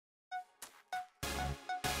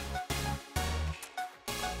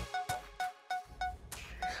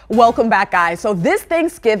Welcome back, guys. So this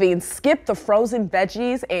Thanksgiving, skip the frozen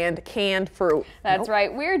veggies and canned fruit. That's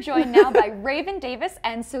right. We're joined now by Raven Davis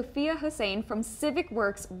and Sophia Hussein from Civic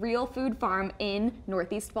Works Real Food Farm in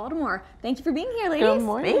Northeast Baltimore. Thank you for being here, ladies. Good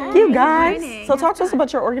morning. Thank you, guys. So talk to us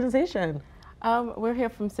about your organization. We're here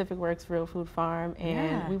from Civic Works Real Food Farm,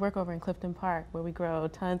 and we work over in Clifton Park, where we grow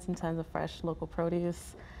tons and tons of fresh local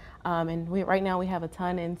produce. And right now we have a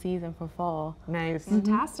ton in season for fall. Nice.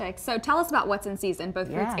 Fantastic. So tell us about what's in season, both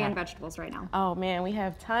fruits and vegetables right now. Oh man, we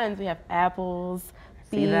have tons. We have apples,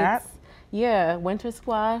 See that? Yeah, winter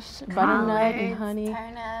squash, butternut and honey.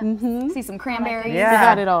 Turnips. See some cranberries. Yeah. We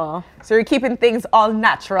got it all. So you're keeping things all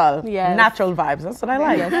natural. Yes. Natural vibes. That's what I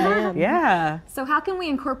like. Yes, ma'am. Yeah. So how can we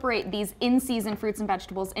incorporate these in-season fruits and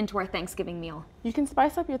vegetables into our Thanksgiving meal? You can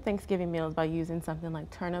spice up your Thanksgiving meals by using something like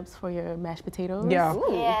turnips for your mashed potatoes. Yeah. Ooh.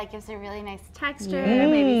 Yeah, it gives it a really nice texture.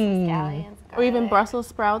 Maybe some scallions. Or even garlic. Brussels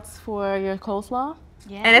sprouts for your coleslaw.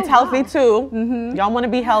 Yeah. And it's healthy too. Y'all want to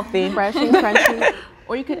be healthy. Fresh and crunchy.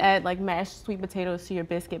 Or you could add like mashed sweet potatoes to your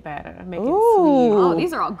biscuit batter. Make it sweet. Oh,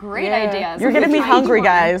 these are all great ideas. You're getting me Try each hungry, one.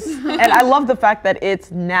 guys. And I love the fact that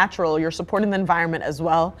it's natural. You're supporting the environment as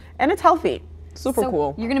well. And it's healthy. Super So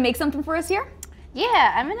cool. you're going to make something for us here?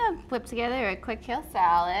 Yeah, I'm gonna whip together a quick kale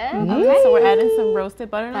salad. Okay, so we're adding some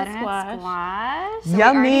roasted butternut Butternut squash. squash. So we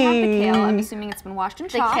already have the Yummy. kale. I'm assuming it's been washed and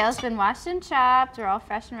The chopped. kale's been washed and chopped. We're all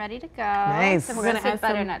fresh and ready to go. Nice. Some We're gonna roasted add some-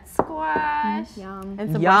 butternut squash. Yum.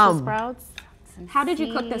 And some Yum. Brussels sprouts. Some How did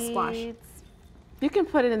you cook this squash? seeds. You can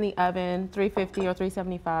put it in the oven, 350 or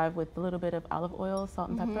 375, with a little bit of olive oil, salt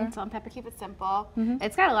and pepper. Salt and pepper, keep it simple.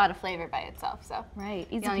 It's got a lot of flavor by itself, so Right.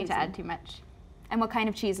 you Easy don't need to peasy. add too much. And what kind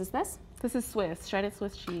of cheese is this? This is Swiss, shredded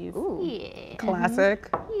Swiss cheese. Yeah. Classic.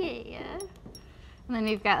 Yeah. And then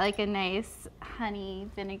we've got like a nice honey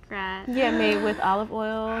vinaigrette. Yeah, made with olive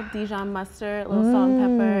oil, Dijon mustard, a little salt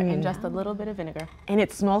and pepper, and just a little bit of vinegar. And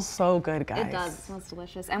it smells so good, guys. It does. It smells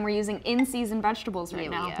delicious. And we're using in-season vegetables right Yeah,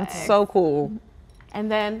 now. we are. It's so cool. And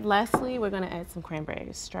then lastly, we're gonna add some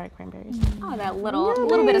cranberries, dried cranberries. Oh, that little bit of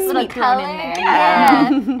Little sweet thrown color. in there. Yeah.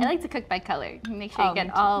 I like to cook by color. Make sure Oh, you me get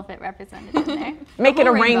too. all of it represented in there. Make it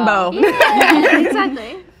a whole rainbow. rainbow. Yeah,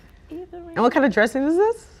 exactly. And what kind of dressing is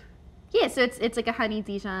this? Yeah, so it's like a honey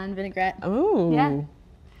Dijon vinaigrette. Ooh. Yeah.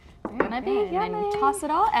 Gonna be and then toss it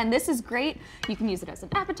all. And this is great. You can use it as an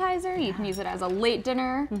appetizer. You can use it as a late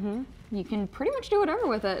dinner. You can pretty much do whatever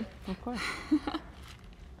with it. Of course.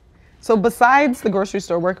 So besides the grocery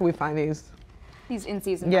store, where can we find these? These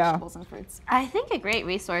in-season Yeah. vegetables and fruits. I think a great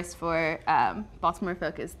resource for Baltimore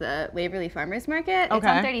folk is the Waverly Farmers Market. It's Okay.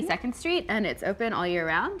 on 32nd Street and it's open all year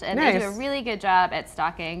round. And they do a Nice. really good job at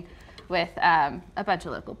stocking with a bunch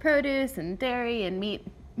of local produce and dairy and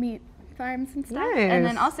meat farms and stuff. And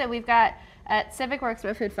then Nice. also we've got at Civic Works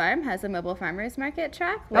Real Food Farm has a mobile farmers market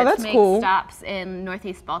truck, Oh, which that's makes cool. stops in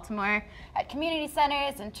Northeast Baltimore at community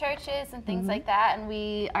centers and churches and things like that. And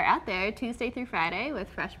we are out there Tuesday through Friday with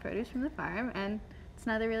fresh produce from the farm, and it's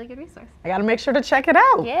another really good resource. I gotta make sure to check it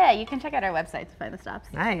out. Yeah, you can check out our website to find the stops.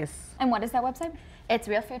 Nice. And what is that website? It's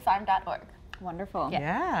realfoodfarm.org. Wonderful.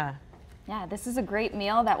 Yeah. Yeah, this is a great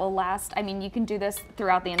meal that will last. I mean, you can do this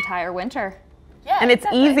throughout the entire winter. Yeah, And it's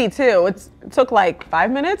exactly. easy too. It took like 5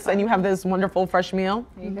 minutes and you have this wonderful fresh meal.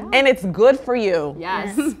 There you go. And it's good for you.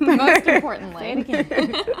 Yes, most importantly.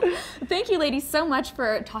 Thank you, ladies, so much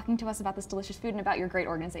for talking to us about this delicious food and about your great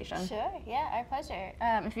organization. Sure, yeah, our pleasure.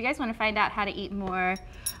 If you guys want to find out how to eat more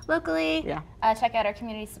locally, check out our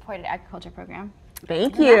community supported agriculture program.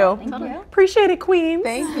 Thank you. Thank you. Appreciate it, Queens.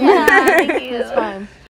 Thank you. Yeah, thank you. It's fun.